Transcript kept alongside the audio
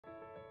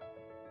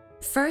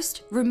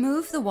First,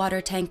 remove the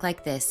water tank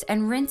like this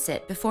and rinse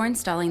it before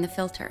installing the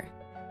filter.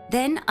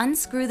 Then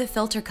unscrew the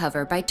filter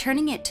cover by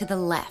turning it to the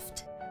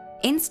left.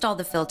 Install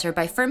the filter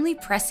by firmly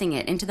pressing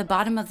it into the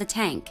bottom of the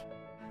tank,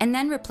 and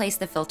then replace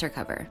the filter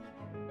cover.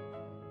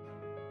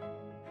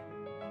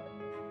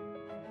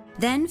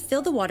 Then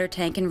fill the water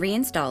tank and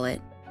reinstall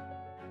it.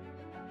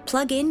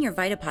 Plug in your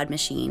Vitapod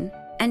machine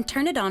and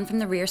turn it on from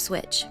the rear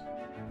switch.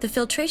 The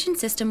filtration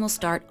system will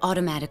start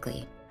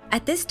automatically.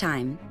 At this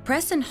time,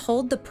 press and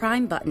hold the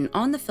prime button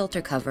on the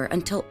filter cover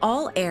until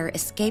all air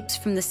escapes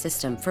from the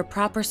system for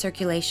proper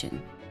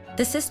circulation.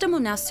 The system will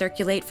now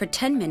circulate for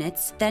 10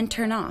 minutes, then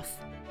turn off.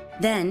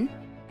 Then,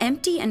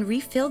 empty and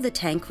refill the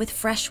tank with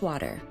fresh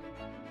water.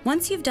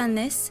 Once you've done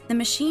this, the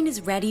machine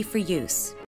is ready for use.